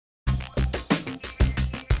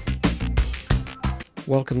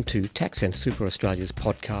Welcome to Tax and Super Australia's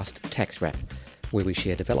podcast Tax Wrap, where we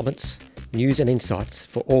share developments, news and insights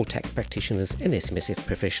for all tax practitioners and SMSF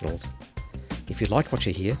professionals. If you like what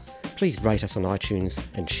you hear, please rate us on iTunes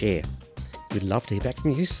and share. We'd love to hear back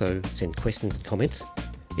from you, so send questions and comments,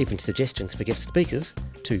 even suggestions for guest speakers,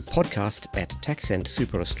 to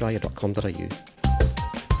podcast@taxandsuperaustralia.com.au.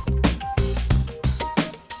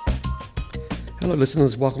 Hello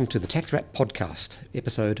listeners, welcome to the Tax Wrap podcast,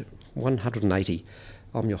 episode 180.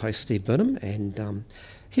 I'm your host Steve Burnham, and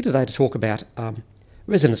here today to talk about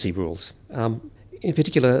residency rules. In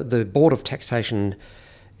particular, the Board of Taxation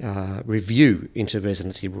review into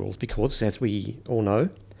residency rules, because as we all know,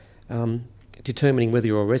 determining whether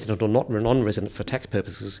you're a resident or not non-resident for tax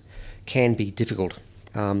purposes can be difficult.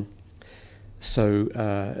 So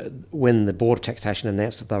when the Board of Taxation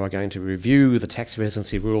announced that they were going to review the tax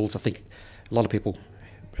residency rules, I think a lot of people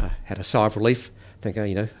had a sigh of relief,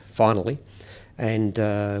 thinking, finally. And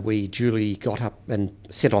we duly got up and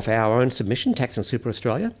set off our own submission, Tax and Super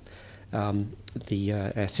Australia. Our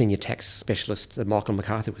senior tax specialist, Michael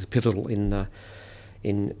McCarthy, was pivotal in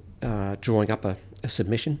drawing up a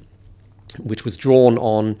submission, which was drawn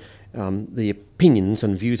on the opinions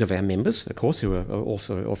and views of our members, of course, who are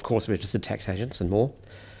also, of course, registered tax agents and more.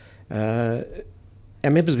 Our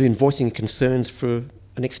members have been voicing concerns for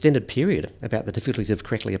an extended period about the difficulties of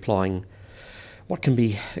correctly applying what can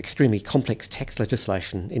be extremely complex tax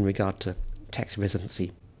legislation in regard to tax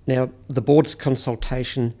residency. Now, the board's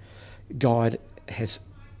consultation guide has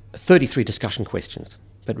 33 discussion questions,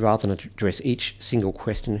 but rather than address each single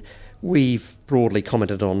question, we've broadly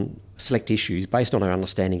commented on select issues based on our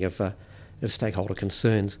understanding of stakeholder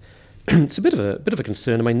concerns. It's a bit of a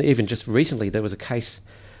concern. I mean, even just recently there was a case,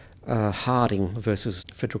 Harding versus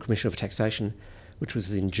Federal Commissioner of Taxation, which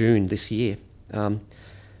was in June this year,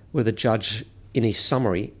 where the judge, in his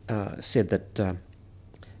summary, said that,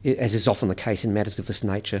 as is often the case in matters of this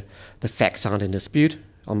nature, the facts aren't in dispute.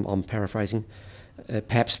 I'm paraphrasing,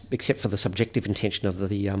 perhaps except for the subjective intention of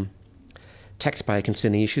the taxpayer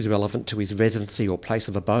concerning issues relevant to his residency or place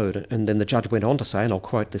of abode. And then the judge went on to say, and I'll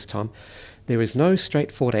quote this time, "There is no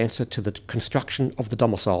straightforward answer to the construction of the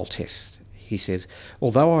domicile test." He says,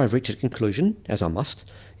 "Although I have reached a conclusion, as I must,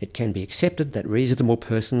 it can be accepted that reasonable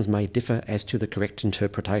persons may differ as to the correct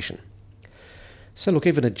interpretation." So look,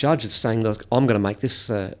 even a judge is saying, look, I'm going to make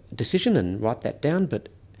this decision and write that down, but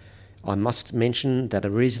I must mention that a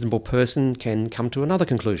reasonable person can come to another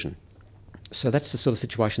conclusion. So that's the sort of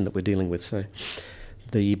situation that we're dealing with. So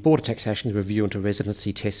the Board of Taxation's review into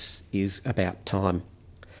residency tests is about time.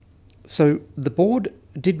 So the board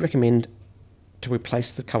did recommend to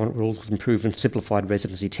replace the current rules with improved and simplified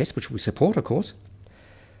residency tests, which we support, of course.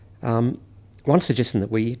 One suggestion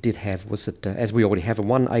that we did have was that, as we already have a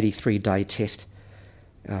 183-day test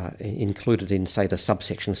included in, say, the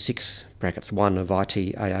subsection 6, brackets 1 of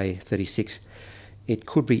ITAA 36, it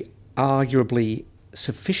could be arguably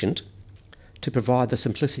sufficient to provide the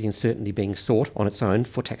simplicity and certainty being sought on its own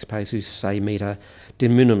for taxpayers who, say, meet a de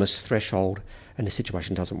minimis threshold and the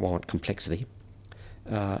situation doesn't warrant complexity,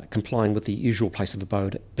 complying with the usual place of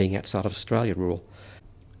abode being outside of Australia rule.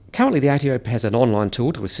 Currently, the ATO has an online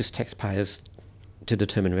tool to assist taxpayers to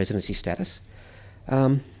determine residency status.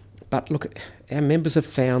 But look, our members have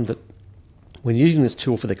found that when using this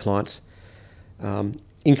tool for their clients,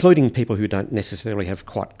 including people who don't necessarily have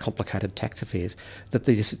quite complicated tax affairs, that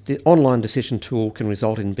the online decision tool can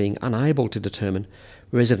result in being unable to determine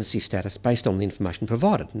residency status based on the information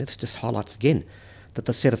provided. And this just highlights again that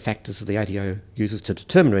the set of factors that the ATO uses to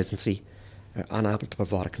determine residency are unable to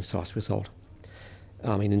provide a concise result.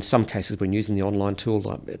 I mean, in some cases when using the online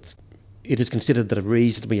tool, it is considered that a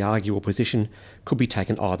reasonably arguable position could be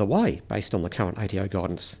taken either way based on the current ATO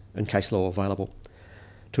guidance and case law available.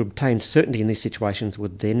 To obtain certainty in these situations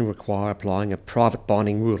would then require applying a private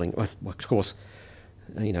binding ruling. Well, of course,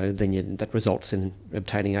 that results in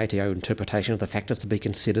obtaining ATO interpretation of the factors to be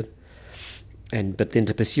considered. But then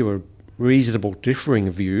to pursue a reasonable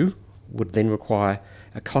differing view would then require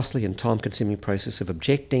a costly and time-consuming process of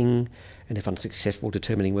objecting, and if unsuccessful,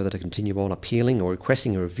 determining whether to continue on appealing or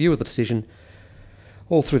requesting a review of the decision,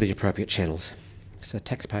 all through the appropriate channels. So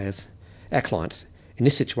taxpayers, our clients, in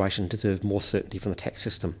this situation deserve more certainty from the tax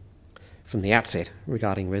system from the outset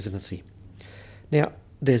regarding residency. Now,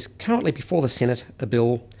 there's currently before the Senate a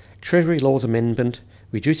bill, Treasury Laws Amendment,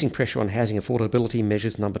 Reducing Pressure on Housing Affordability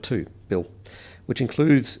Measures No. 2 bill, which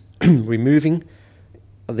includes removing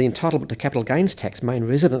the entitlement to capital gains tax main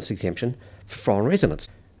residence exemption for foreign residents.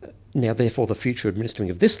 Now, therefore, the future administering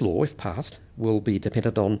of this law, if passed, will be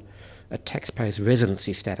dependent on a taxpayer's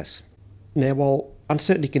residency status. Now, while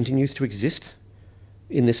uncertainty continues to exist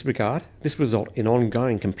in this regard, this will result in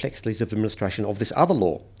ongoing complexities of administration of this other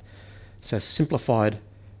law. So simplified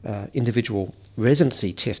individual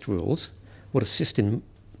residency test rules would assist in,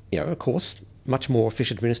 of course, much more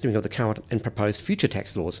efficient administering of the current and proposed future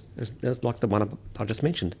tax laws, like the one I just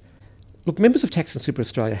mentioned. Look, members of Tax and Super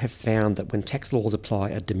Australia have found that when tax laws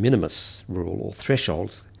apply a de minimis rule or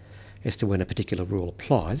thresholds as to when a particular rule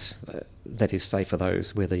applies, that is, say for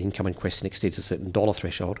those where the income in question exceeds a certain dollar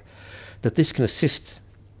threshold, that this can assist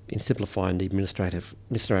in simplifying the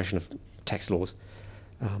administration of tax laws,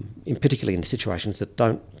 particularly in situations that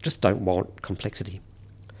don't warrant complexity.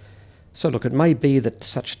 So look, it may be that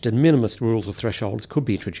such de minimis rules or thresholds could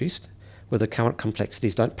be introduced where the current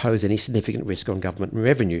complexities don't pose any significant risk on government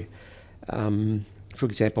revenue. For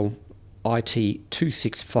example, IT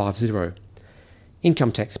 2650,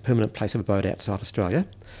 Income Tax Permanent Place of Abode Outside Australia,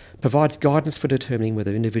 provides guidance for determining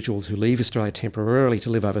whether individuals who leave Australia temporarily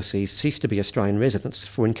to live overseas cease to be Australian residents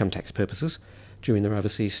for income tax purposes during their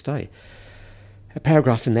overseas stay. A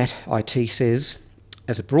paragraph in that IT says,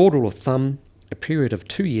 as a broad rule of thumb, a period of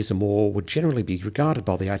 2 years or more would generally be regarded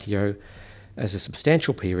by the ATO as a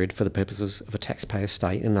substantial period for the purposes of a taxpayer's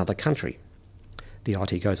stay in another country. The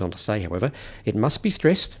IT goes on to say, however, it must be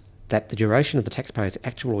stressed that the duration of the taxpayer's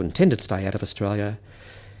actual or intended stay out of Australia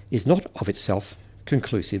is not of itself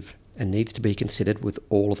conclusive and needs to be considered with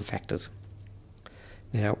all of the factors.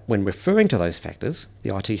 Now, when referring to those factors,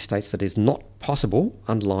 the IT states that it is not possible,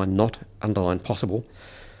 underline possible,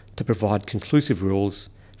 to provide conclusive rules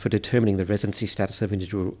for determining the residency status of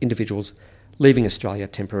individuals leaving Australia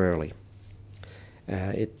temporarily.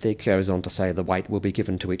 It goes on to say the weight will be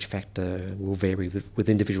given to each factor, will vary with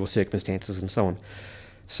individual circumstances and so on.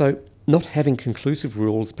 So not having conclusive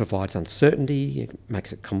rules provides uncertainty, it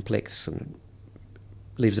makes it complex and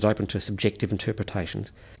leaves it open to subjective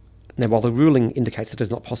interpretations. Now, while the ruling indicates that it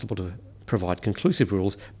is not possible to provide conclusive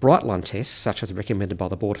rules, bright line tests, such as recommended by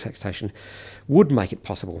the Board of Taxation, would make it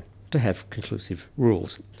possible to have conclusive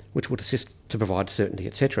rules, which would assist to provide certainty,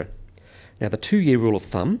 etc. Now, the 2-year rule of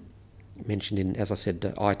thumb, mentioned in, as I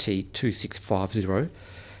said, IT 2650,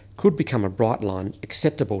 could become a bright line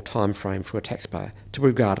acceptable time frame for a taxpayer to be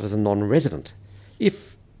regarded as a non-resident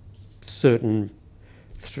if certain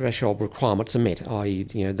threshold requirements are met, i.e.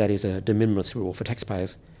 that is a de minimis rule for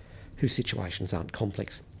taxpayers whose situations aren't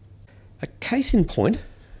complex. A case in point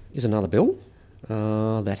is another bill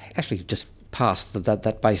that actually just passed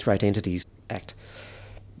that Base Rate Entities Act,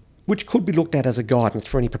 which could be looked at as a guidance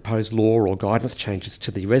for any proposed law or guidance changes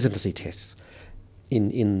to the residency tests.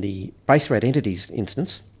 In the Base Rate Entities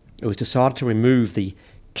instance, it was decided to remove the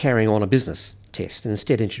carrying on a business test and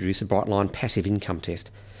instead introduce a bright line passive income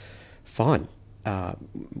test. Fine.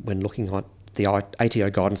 When looking at the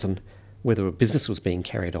ATO guidance on whether a business was being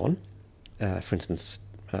carried on, for instance,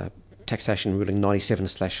 taxation ruling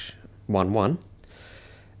 97/11,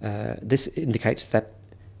 this indicates that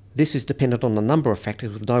this is dependent on a number of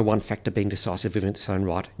factors, with no one factor being decisive in its own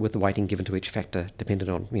right, with the weighting given to each factor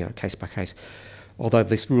dependent on case by case. Although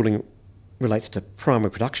this ruling relates to primary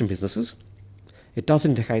production businesses, it does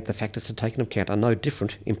indicate the factors to take into account are no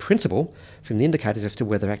different in principle from the indicators as to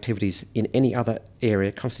whether activities in any other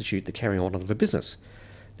area constitute the carrying on of a business.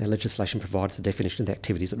 Now, legislation provides a definition of the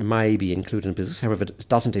activities that may be included in a business. However, it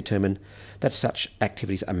doesn't determine that such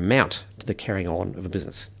activities amount to the carrying on of a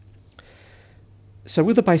business. So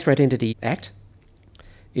with the Base Rate Entity Act,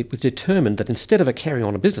 it was determined that instead of a carrying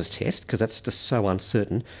on a business test, because that's just so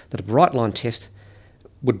uncertain, that a bright line test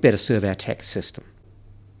would better serve our tax system.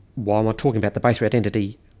 Why am I talking about the Base Rate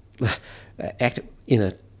Entity Act in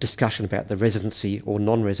a discussion about the residency or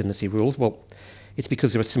non-residency rules? Well, it's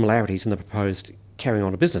because there are similarities in the proposed carrying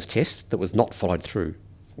on a business test that was not followed through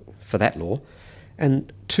for that law,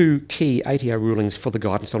 and 2 key ATO rulings for the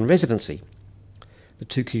guidance on residency. The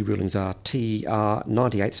 2 key rulings are TR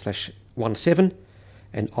 98/17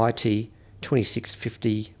 and IT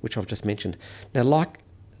 2650, which I've just mentioned. Now, like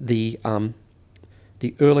the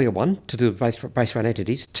earlier one to do with base rate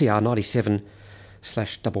entities, TR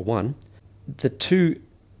 97/11, the 2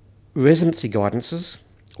 residency guidances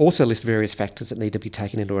also list various factors that need to be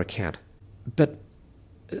taken into account. But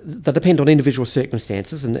they depend on individual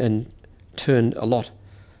circumstances and turn a lot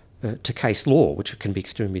to case law, which can be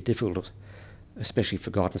extremely difficult, especially for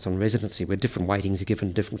guidance on residency, where different weightings are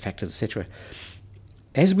given, different factors, etc.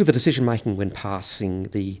 As with the decision-making when passing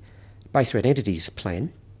the Base Rate Entities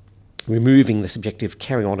Plan, removing the subjective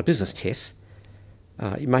carrying on a business test,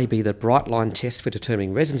 it may be that bright line test for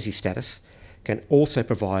determining residency status can also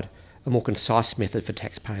provide a more concise method for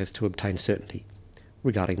taxpayers to obtain certainty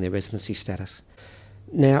regarding their residency status.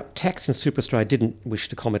 Now, Tax and Super Australia didn't wish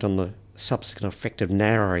to comment on the subsequent effect of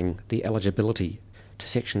narrowing the eligibility to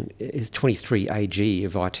section is 23 AG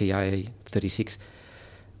of ITA 36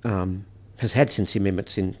 has had since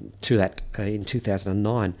amendments to that in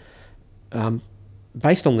 2009.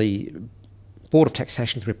 Based on the Board of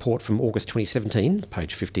Taxation's report from August 2017,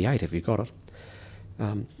 page 58, have you got it?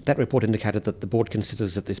 That report indicated that the board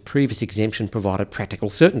considers that this previous exemption provided practical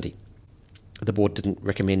certainty. The board didn't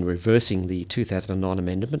recommend reversing the 2009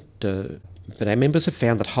 amendment, but our members have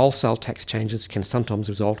found that wholesale tax changes can sometimes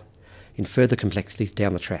result in further complexities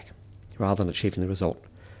down the track, rather than achieving the result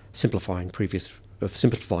simplifying previous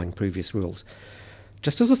rules.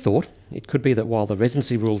 Just as a thought, it could be that while the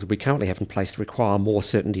residency rules we currently have in place require more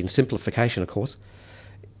certainty and simplification, of course,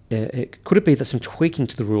 could it be that some tweaking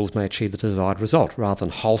to the rules may achieve the desired result rather than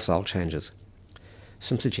wholesale changes?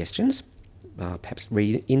 Some suggestions: perhaps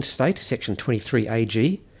reinstate section 23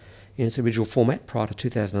 AG in its original format prior to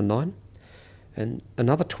 2009, and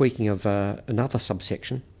another tweaking of another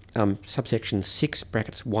subsection, subsection 6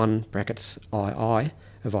 brackets 1 brackets II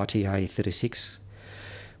of ITA 36,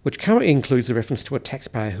 which currently includes a reference to a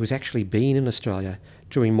taxpayer who has actually been in Australia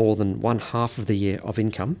during more than one half of the year of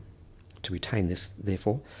income, to retain this,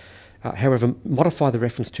 therefore. However, modify the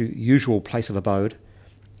reference to usual place of abode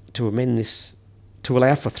to amend this to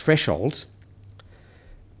allow for thresholds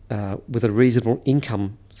with a reasonable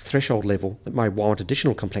income threshold level that may warrant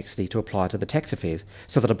additional complexity to apply to the tax affairs,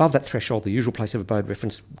 so that above that threshold the usual place of abode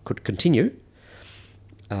reference could continue,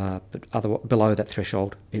 but below that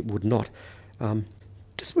threshold it would not.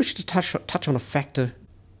 Just wish to touch on a factor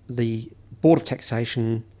the Board of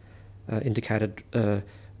Taxation indicated.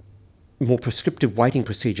 More prescriptive weighting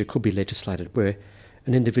procedure could be legislated, where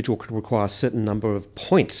an individual could require a certain number of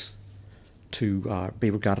points to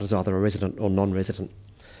be regarded as either a resident or non-resident.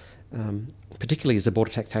 Particularly as the Board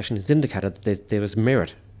of Taxation has indicated that there is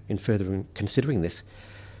merit in further considering this.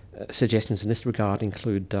 Suggestions in this regard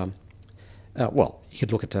include, you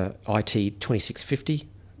could look at IT 2650,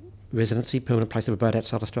 residency, permanent place of abode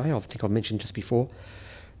outside Australia. I think I mentioned just before.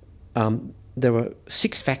 There are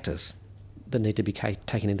 6 factors that need to be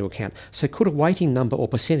taken into account. So could a weighting number or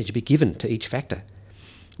percentage be given to each factor,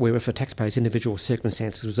 where if a taxpayer's individual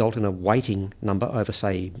circumstances result in a weighting number over,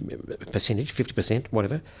 say, percentage, 50%,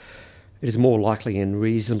 whatever, it is more likely and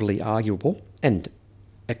reasonably arguable and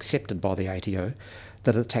accepted by the ATO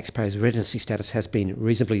that a taxpayer's residency status has been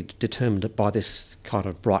reasonably determined by this kind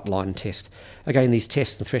of bright line test. Again, these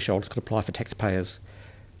tests and thresholds could apply for taxpayers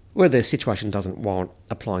where their situation doesn't warrant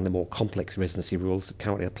applying the more complex residency rules that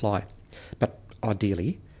currently apply. But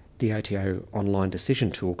ideally, the ATO online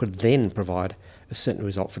decision tool could then provide a certain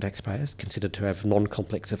result for taxpayers considered to have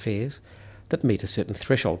non-complex affairs that meet a certain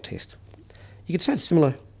threshold test. You could say it's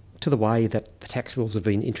similar to the way that the tax rules have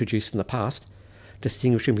been introduced in the past,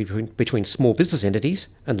 distinguishing between small business entities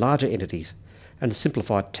and larger entities, and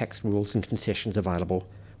simplified tax rules and concessions available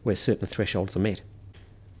where certain thresholds are met.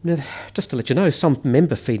 Now, just to let you know, some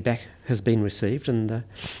member feedback has been received, and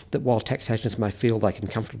that while tax agents may feel they can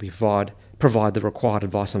comfortably provide the required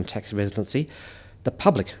advice on tax residency, the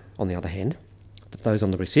public, on the other hand, those on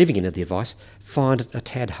the receiving end of the advice, find it a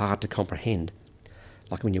tad hard to comprehend.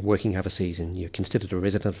 Like when you're working overseas and you're considered a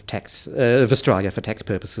resident of Australia for tax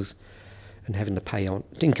purposes, and having to pay on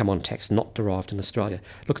income on tax not derived in Australia.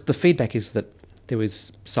 Look, the feedback is that there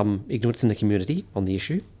is some ignorance in the community on the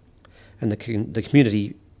issue, and the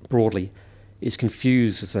community broadly is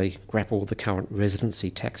confused as they grapple with the current residency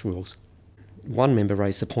tax rules. One member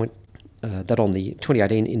raised the point that on the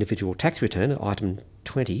 2018 individual tax return, item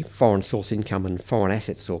 20, foreign source income and foreign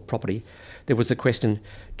assets or property, there was a question: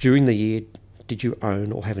 during the year, did you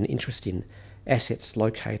own or have an interest in assets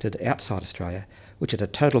located outside Australia which had a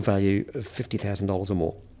total value of $50,000 or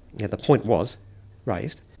more? Now, the point was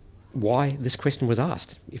raised why this question was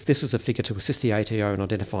asked. If this is a figure to assist the ATO in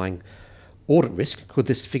identifying audit risk, could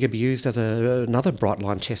this figure be used as another bright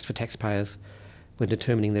line test for taxpayers when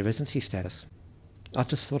determining their residency status? I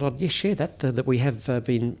just thought I'd share that we have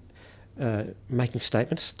been making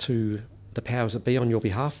statements to the powers that be on your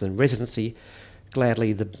behalf. And residency,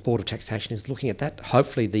 gladly the Board of Taxation is looking at that.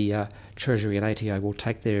 Hopefully the Treasury and ATO will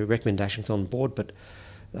take their recommendations on board, but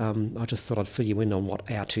I just thought I'd fill you in on what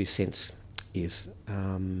our 2 cents is.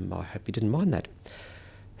 I hope you didn't mind that.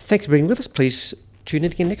 Thanks for being with us. Please tune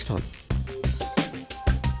in again next time.